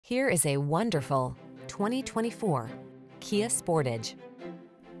Here is a wonderful 2024 Kia Sportage.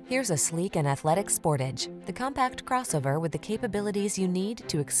 Here's a sleek and athletic Sportage, the compact crossover with the capabilities you need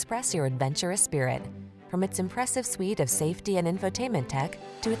to express your adventurous spirit. From its impressive suite of safety and infotainment tech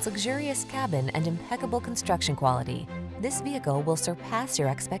to its luxurious cabin and impeccable construction quality, this vehicle will surpass your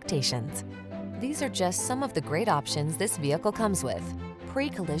expectations. These are just some of the great options this vehicle comes with: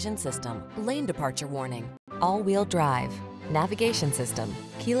 pre-collision system, lane departure warning, all-wheel drive, navigation system,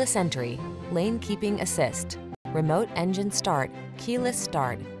 keyless entry, lane keeping assist, remote engine start, keyless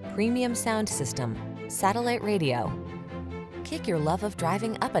start, premium sound system, satellite radio. Kick your love of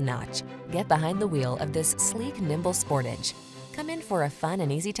driving up a notch. Get behind the wheel of this sleek, nimble Sportage. Come in for a fun and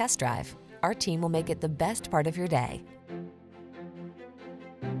easy test drive. Our team will make it the best part of your day.